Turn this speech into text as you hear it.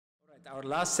Our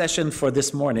last session for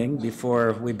this morning,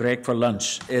 before we break for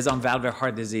lunch, is on valvular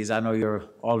heart disease. I know you're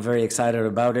all very excited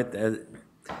about it.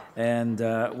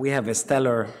 We have a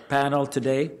stellar panel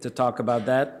today to talk about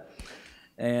that.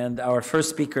 And our first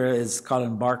speaker is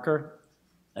Colin Barker.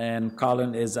 And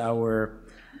Colin is our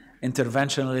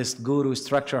interventionalist guru,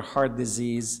 structural heart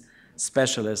disease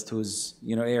specialist, whose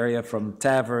area from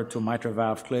TAVR to mitral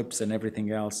valve clips and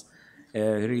everything else. He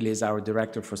really is our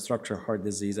director for structural heart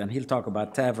disease, and he'll talk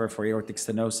about TAVR for aortic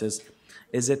stenosis.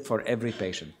 Is it for every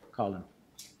patient? Colin.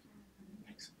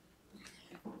 Thanks.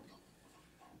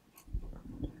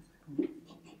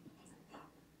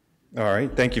 All right,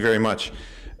 thank you very much.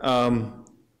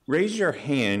 Raise your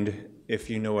hand if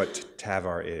you know what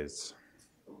TAVR is.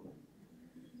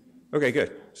 Okay,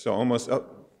 good. So almost,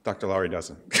 Dr. Lowry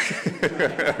doesn't.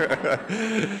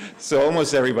 So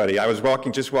almost everybody. I was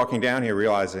just walking down here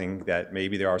realizing that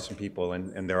maybe there are some people,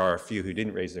 and there are a few who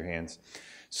didn't raise their hands.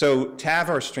 So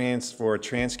TAVR stands for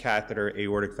transcatheter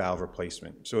aortic valve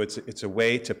replacement. So it's a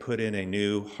way to put in a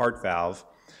new heart valve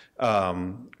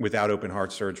without open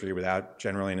heart surgery, without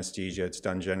general anesthesia. It's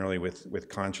done generally with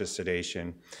conscious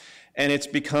sedation. And it's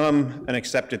become an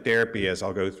accepted therapy, as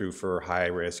I'll go through, for high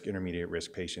risk, intermediate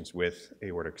risk patients with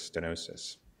aortic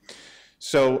stenosis.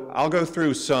 So I'll go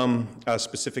through some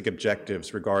specific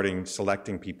objectives regarding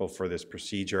selecting people for this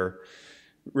procedure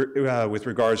with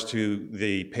regards to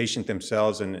the patient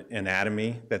themselves and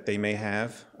anatomy that they may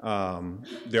have.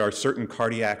 There are certain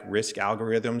cardiac risk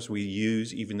algorithms we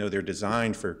use, even though they're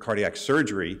designed for cardiac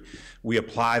surgery, we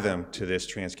apply them to this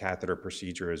transcatheter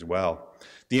procedure as well.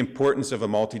 The importance of a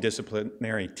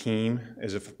multidisciplinary team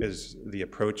is the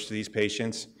approach to these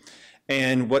patients,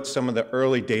 and what some of the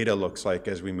early data looks like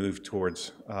as we move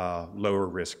towards lower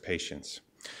risk patients.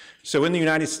 So in the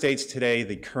United States today,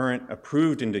 the current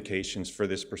approved indications for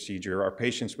this procedure are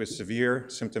patients with severe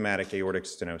symptomatic aortic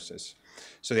stenosis.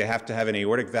 So they have to have an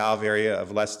aortic valve area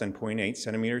of less than 0.8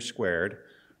 centimeters squared,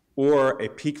 or a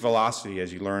peak velocity,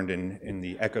 as you learned in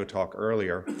the echo talk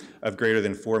earlier, of greater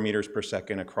than 4 meters per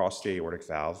second across the aortic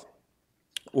valve,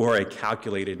 or a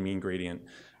calculated mean gradient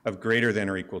of greater than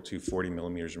or equal to 40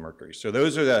 millimeters of mercury. So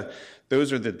those are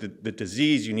the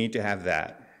disease. You need to have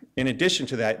that. In addition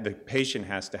to that, the patient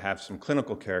has to have some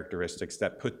clinical characteristics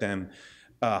that put them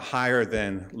higher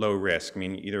than low risk,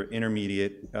 meaning either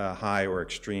intermediate, high, or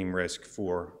extreme risk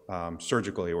for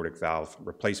surgical aortic valve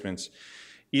replacements,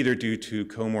 either due to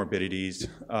comorbidities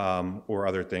or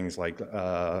other things like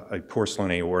a porcelain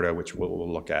aorta, which we'll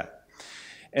look at.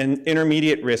 And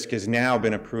intermediate risk has now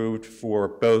been approved for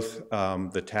both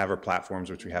the TAVR platforms,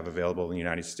 which we have available in the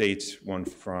United States, one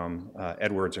from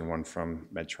Edwards and one from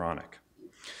Medtronic.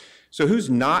 So who's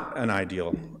not an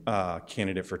ideal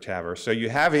candidate for TAVR? So you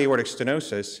have aortic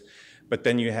stenosis, but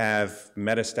then you have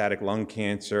metastatic lung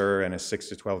cancer and a 6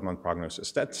 to 12-month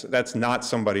prognosis. That's not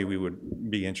somebody we would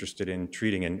be interested in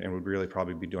treating and would really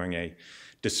probably be doing a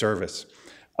disservice.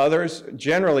 Others,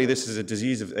 generally, this is a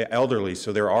disease of the elderly,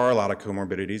 so there are a lot of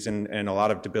comorbidities and a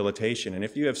lot of debilitation. And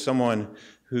if you have someone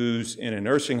who's in a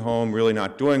nursing home, really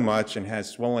not doing much, and has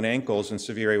swollen ankles and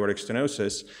severe aortic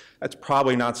stenosis, that's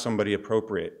probably not somebody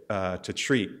appropriate to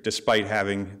treat, despite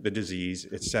having the disease,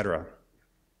 et cetera.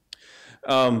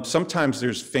 Sometimes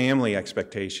there's family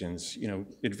expectations.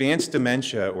 Advanced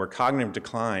dementia or cognitive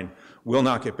decline will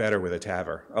not get better with a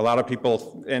TAVR. A lot of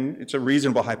people, and it's a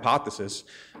reasonable hypothesis,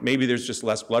 maybe there's just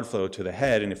less blood flow to the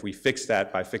head, and if we fix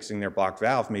that by fixing their blocked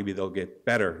valve, maybe they'll get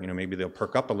better. Maybe they'll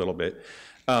perk up a little bit,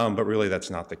 but really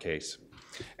that's not the case.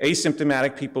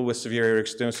 Asymptomatic people with severe aortic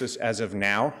stenosis, as of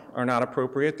now, are not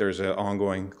appropriate. There's an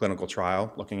ongoing clinical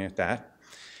trial looking at that.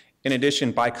 In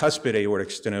addition, bicuspid aortic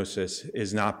stenosis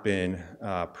has not been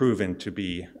proven to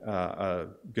be a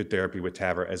good therapy with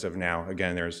TAVR as of now.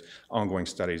 Again, there's ongoing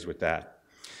studies with that.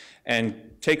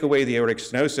 And take away the aortic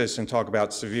stenosis and talk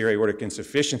about severe aortic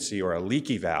insufficiency or a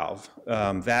leaky valve.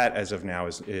 That, as of now,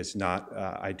 is not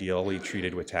ideally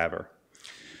treated with TAVR.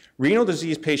 Renal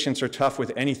disease patients are tough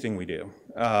with anything we do,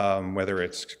 whether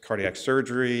it's cardiac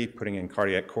surgery, putting in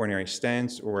cardiac coronary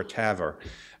stents, or TAVR.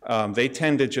 They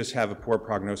tend to just have a poor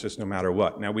prognosis no matter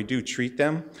what. Now, we do treat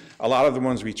them. A lot of the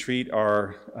ones we treat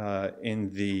are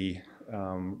in the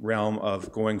realm of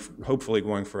hopefully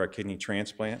going for a kidney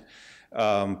transplant.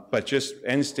 But just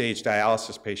end-stage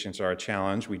dialysis patients are a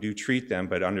challenge. We do treat them,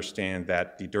 but understand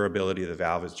that the durability of the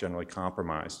valve is generally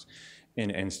compromised in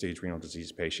end-stage renal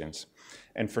disease patients.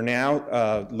 And for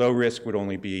now, low risk would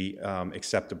only be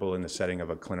acceptable in the setting of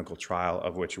a clinical trial,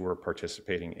 of which we're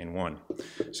participating in one.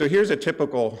 So here's a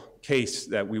typical case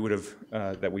that we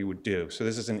would do. So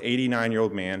this is an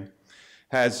 89-year-old man,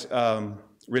 has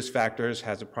risk factors,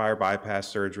 has a prior bypass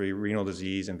surgery, renal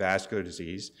disease, and vascular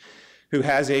disease, who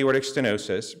has aortic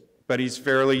stenosis, but he's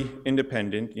fairly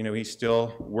independent. You know, he's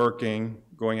still working,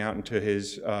 going out into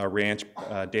his ranch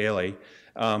daily,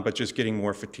 but just getting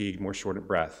more fatigued, more short of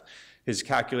breath. His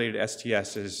calculated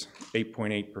STS is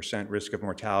 8.8% risk of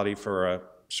mortality for a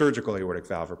surgical aortic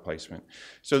valve replacement.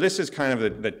 So this is kind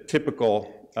of the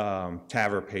typical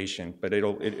TAVR patient, but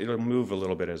it'll move a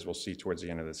little bit, as we'll see towards the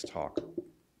end of this talk.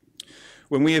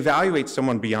 When we evaluate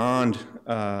someone beyond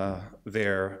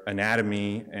their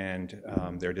anatomy and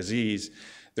their disease,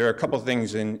 there are a couple of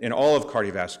things in all of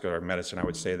cardiovascular medicine, I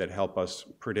would say, that help us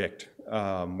predict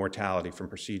mortality from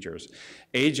procedures.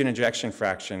 Age and ejection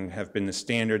fraction have been the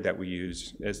standard that we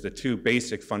use as the two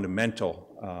basic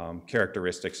fundamental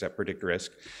characteristics that predict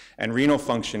risk, and renal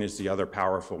function is the other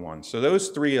powerful one. So those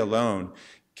three alone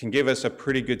can give us a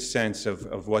pretty good sense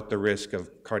of what the risk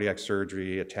of cardiac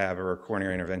surgery, a TAVR, or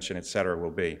coronary intervention, et cetera, will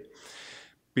be.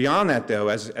 Beyond that, though,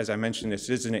 as I mentioned, this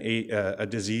isn't a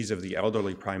disease of the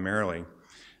elderly primarily.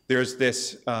 There's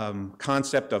this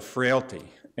concept of frailty,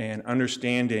 and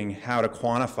understanding how to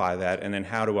quantify that and then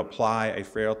how to apply a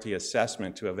frailty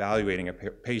assessment to evaluating a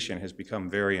patient has become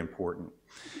very important.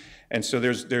 And so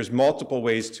there's multiple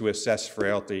ways to assess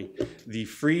frailty. The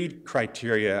Freid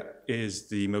criteria is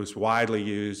the most widely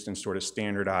used and sort of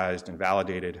standardized and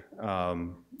validated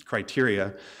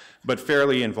criteria, but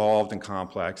fairly involved and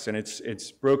complex. And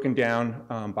it's broken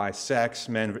down by sex,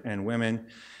 men and women,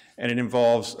 and it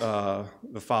involves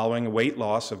the following: weight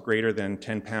loss of greater than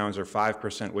 10 pounds or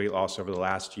 5% weight loss over the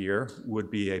last year would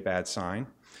be a bad sign.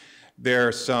 There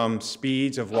are some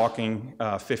speeds of walking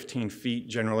 15 feet.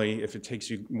 Generally, if it takes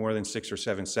you more than 6 or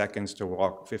 7 seconds to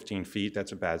walk 15 feet,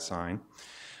 that's a bad sign.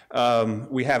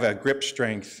 We have a grip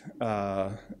strength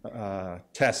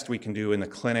test we can do in the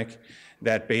clinic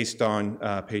that, based on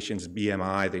patients'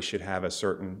 BMI, they should have a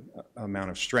certain amount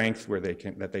of strength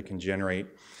that they can generate.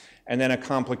 And then a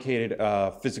complicated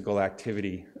physical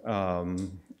activity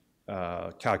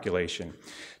calculation.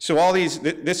 So all these,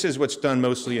 this is what's done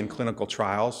mostly in clinical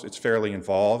trials. It's fairly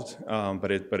involved,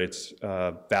 but it's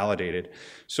validated.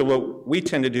 So what we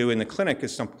tend to do in the clinic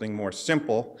is something more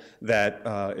simple that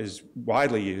is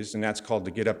widely used, and that's called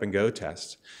the get up and go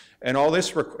test. And all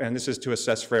this, and this is to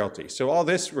assess frailty. So all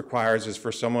this requires is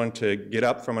for someone to get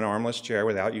up from an armless chair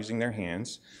without using their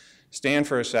hands, stand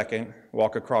for a second,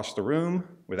 walk across the room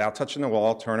without touching the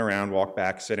wall, turn around, walk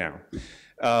back, sit down.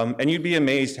 And you'd be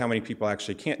amazed how many people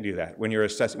actually can't do that. When you're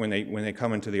when they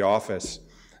come into the office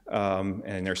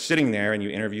and they're sitting there and you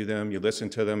interview them, you listen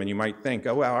to them, and you might think,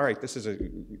 oh, well, all right,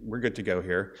 we're good to go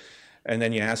here. And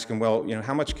then you ask them, well, you know,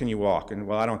 how much can you walk? And,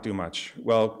 well, I don't do much.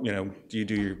 Well, you know, do you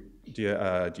do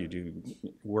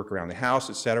work around the house,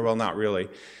 et cetera? Well, not really.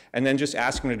 And then just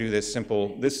ask them to do this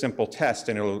simple test,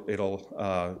 and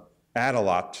it'll add a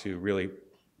lot to really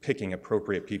picking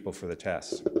appropriate people for the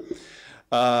test.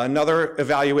 Another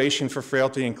evaluation for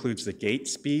frailty includes the gait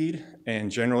speed,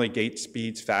 and generally gait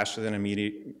speeds faster than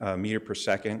a meter per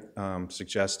second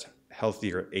suggest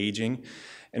healthier aging.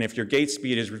 And if your gait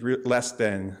speed is less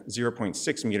than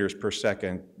 0.6 meters per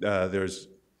second, there's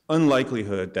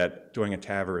unlikelihood that doing a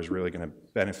TAVR is really going to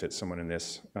benefit someone in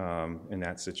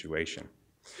that situation.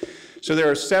 So there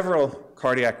are several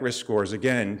cardiac risk scores,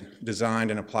 again, designed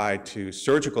and applied to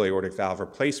surgical aortic valve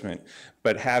replacement,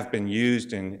 but have been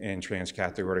used in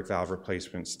transcatheter aortic valve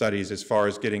replacement studies as far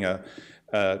as getting a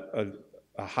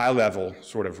high-level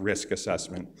sort of risk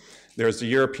assessment. There's the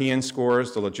European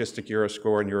scores, the Logistic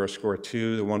Euroscore and Euroscore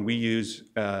 2. The one we use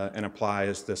and apply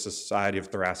is the Society of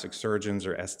Thoracic Surgeons,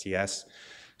 or STS,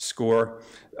 score.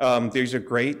 These are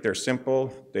great, they're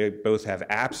simple, they both have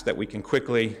apps that we can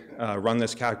quickly run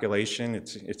this calculation.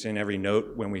 It's in every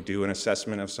note when we do an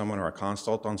assessment of someone or a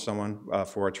consult on someone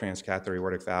for a transcatheter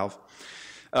aortic valve.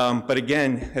 But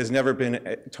again, has never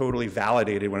been totally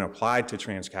validated when applied to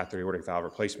transcatheter aortic valve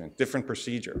replacement. Different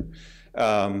procedure.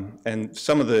 And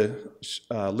some of the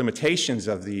limitations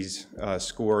of these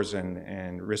scores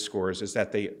and risk scores is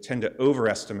that they tend to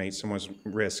overestimate someone's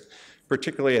risk,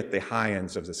 particularly at the high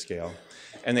ends of the scale.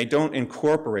 And they don't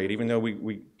incorporate, even though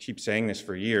we keep saying this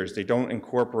for years, they don't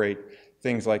incorporate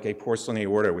things like a porcelain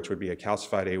aorta, which would be a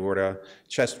calcified aorta,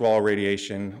 chest wall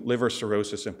radiation, liver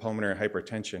cirrhosis, and pulmonary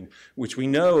hypertension, which we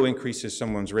know increases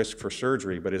someone's risk for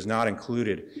surgery, but is not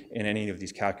included in any of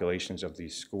these calculations of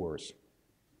these scores.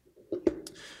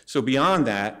 So beyond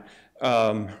that,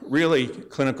 really,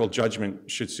 clinical judgment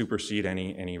should supersede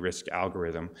any risk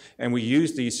algorithm. And we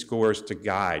use these scores to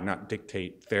guide, not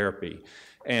dictate therapy.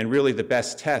 And really, the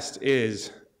best test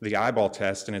is the eyeball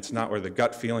test, and it's not where the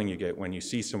gut feeling you get when you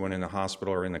see someone in the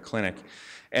hospital or in the clinic.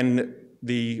 And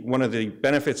one of the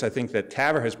benefits I think that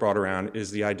TAVR has brought around is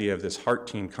the idea of this heart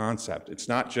team concept. It's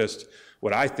not just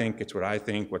what I think, it's what I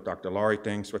think, what Dr. Laurie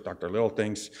thinks, what Dr. Little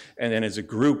thinks, and then as a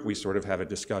group, we sort of have a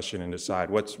discussion and decide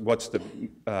what's the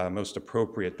most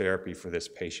appropriate therapy for this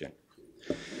patient.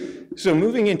 So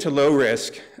moving into low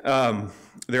risk,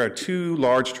 there are 2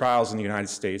 large trials in the United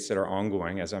States that are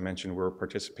ongoing. As I mentioned, we're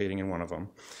participating in one of them.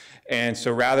 And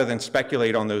so rather than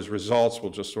speculate on those results,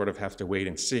 we'll just sort of have to wait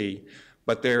and see.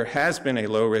 But there has been a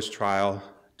low-risk trial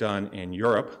done in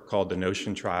Europe called the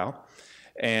NOTION trial.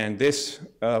 And this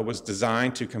was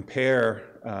designed to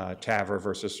compare TAVR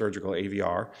versus surgical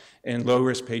AVR in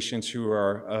low-risk patients who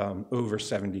are over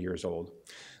 70 years old.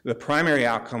 The primary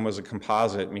outcome was a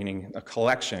composite, meaning a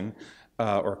collection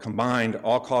or combined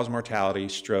all-cause mortality,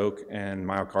 stroke, and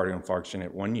myocardial infarction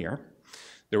at 1 year.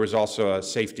 There was also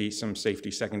some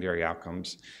safety secondary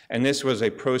outcomes. And this was a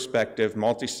prospective,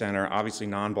 multi-center, obviously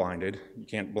non-blinded, you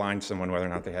can't blind someone whether or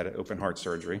not they had open heart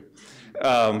surgery,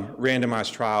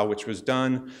 randomized trial, which was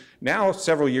done now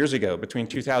several years ago, between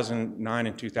 2009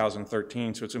 and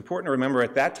 2013. So it's important to remember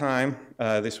at that time,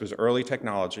 this was early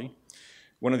technology.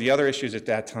 One of the other issues at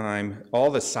that time, all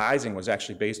the sizing was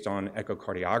actually based on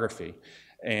echocardiography.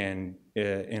 And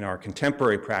in our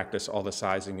contemporary practice, all the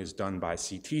sizing is done by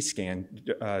CT scan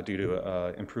due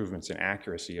to improvements in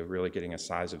accuracy of really getting a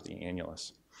size of the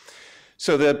annulus.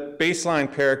 So the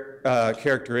baseline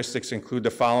characteristics include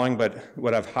the following, but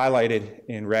what I've highlighted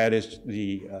in red is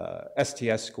the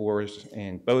STS scores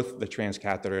in both the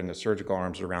transcatheter and the surgical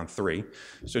arms around 3.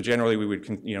 So generally we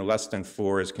would, less than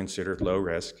 4 is considered low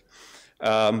risk.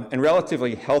 And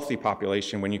relatively healthy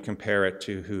population when you compare it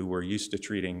to who we're used to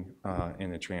treating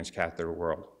in the transcatheter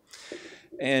world.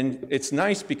 And it's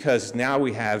nice because now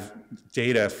we have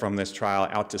data from this trial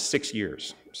out to 6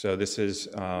 years. So this is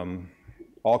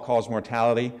all-cause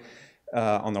mortality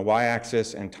on the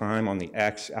y-axis and time on the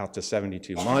x out to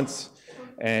 72 months.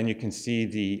 And you can see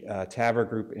the TAVR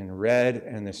group in red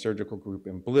and the surgical group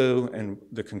in blue. And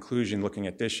the conclusion looking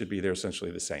at this should be they're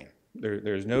essentially the same.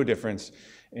 There's no difference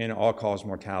in all-cause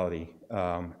mortality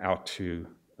out to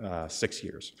 6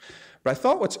 years. But I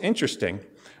thought what's interesting,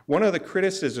 one of the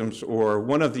criticisms or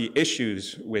one of the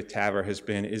issues with TAVR has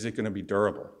been, is it going to be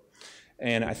durable?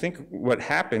 And I think what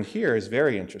happened here is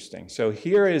very interesting. So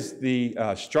here is the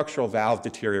structural valve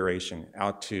deterioration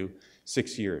out to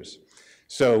 6 years.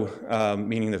 So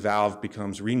meaning the valve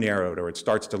becomes re-narrowed or it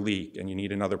starts to leak and you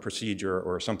need another procedure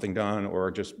or something done or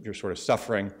just you're sort of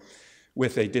suffering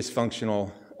with a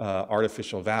dysfunctional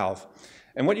artificial valve.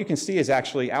 And what you can see is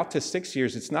actually out to 6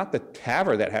 years, it's not the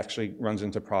TAVR that actually runs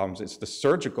into problems, it's the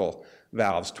surgical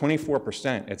valves.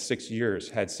 24% at 6 years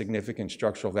had significant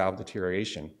structural valve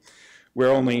deterioration,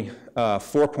 where only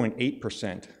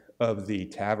 4.8% of the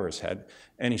TAVRs had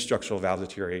any structural valve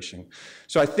deterioration.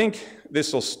 So I think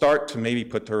this will start to maybe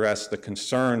put to rest the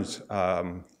concerns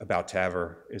about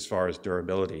TAVR as far as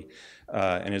durability,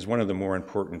 and is one of the more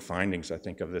important findings, I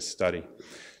think, of this study.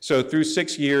 So through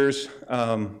 6 years,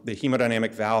 the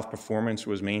hemodynamic valve performance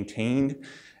was maintained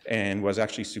and was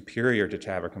actually superior to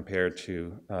TAVR compared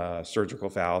to surgical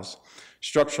valves.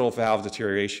 Structural valve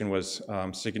deterioration was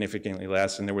significantly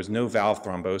less, and there was no valve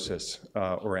thrombosis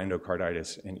or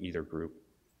endocarditis in either group.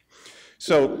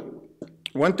 So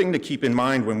one thing to keep in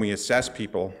mind when we assess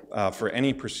people for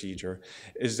any procedure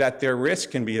is that their risk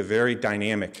can be a very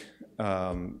dynamic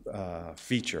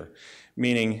feature,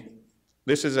 meaning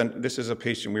this is a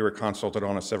patient we were consulted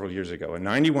on several years ago, a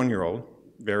 91-year-old,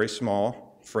 very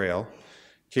small, frail,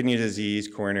 kidney disease,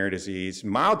 coronary disease,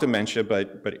 mild dementia,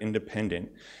 but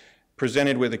independent,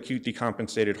 presented with acute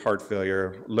decompensated heart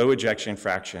failure, low ejection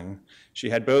fraction.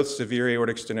 She had both severe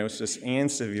aortic stenosis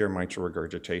and severe mitral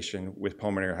regurgitation with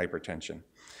pulmonary hypertension.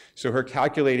 So her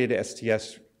calculated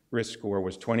STS risk score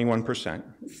was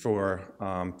 21% for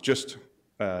just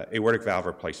aortic valve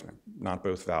replacement, not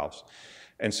both valves.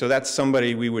 And so that's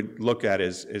somebody we would look at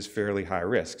as fairly high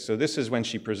risk. So this is when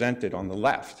she presented on the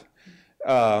left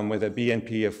with a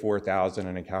BNP of 4,000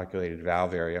 and a calculated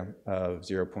valve area of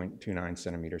 0.29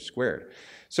 centimeters squared.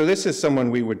 So this is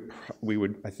someone we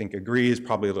would I think agree is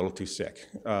probably a little too sick,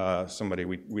 somebody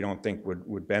we don't think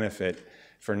would benefit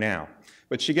for now.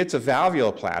 But she gets a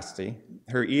valvuloplasty,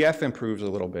 her EF improves a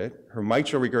little bit, her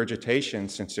mitral regurgitation,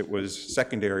 since it was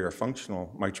secondary or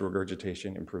functional mitral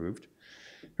regurgitation, improved.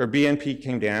 Her BNP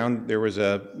came down. There was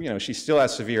she still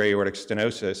has severe aortic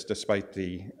stenosis despite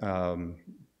the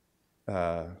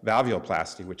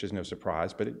valvuloplasty, which is no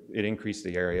surprise, but it increased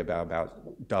the area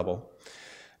about double.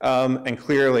 And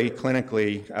clearly,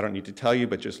 clinically, I don't need to tell you,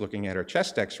 but just looking at her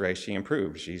chest x-ray, she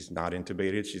improved. She's not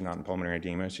intubated, she's not in pulmonary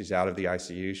edema, she's out of the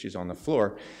ICU, she's on the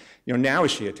floor. Now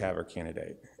is she a TAVR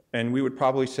candidate? And we would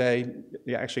probably say,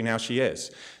 yeah, actually now she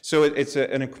is. So it's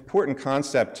an important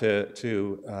concept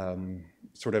to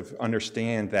sort of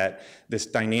understand that this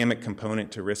dynamic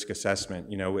component to risk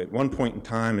assessment, you know, at one point in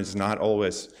time is not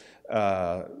always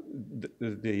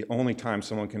the only time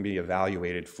someone can be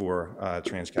evaluated for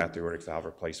transcatheter aortic valve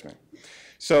replacement.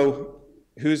 So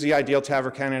who's the ideal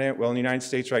TAVR candidate? Well, in the United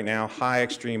States right now, high,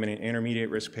 extreme, and intermediate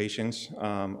risk patients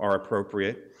are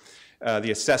appropriate.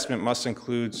 The assessment must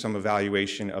include some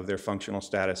evaluation of their functional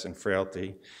status and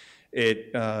frailty.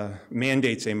 It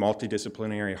mandates a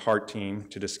multidisciplinary heart team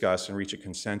to discuss and reach a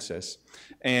consensus.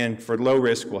 And for low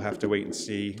risk, we'll have to wait and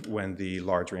see when the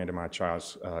large randomized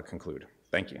trials conclude.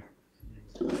 Thank you.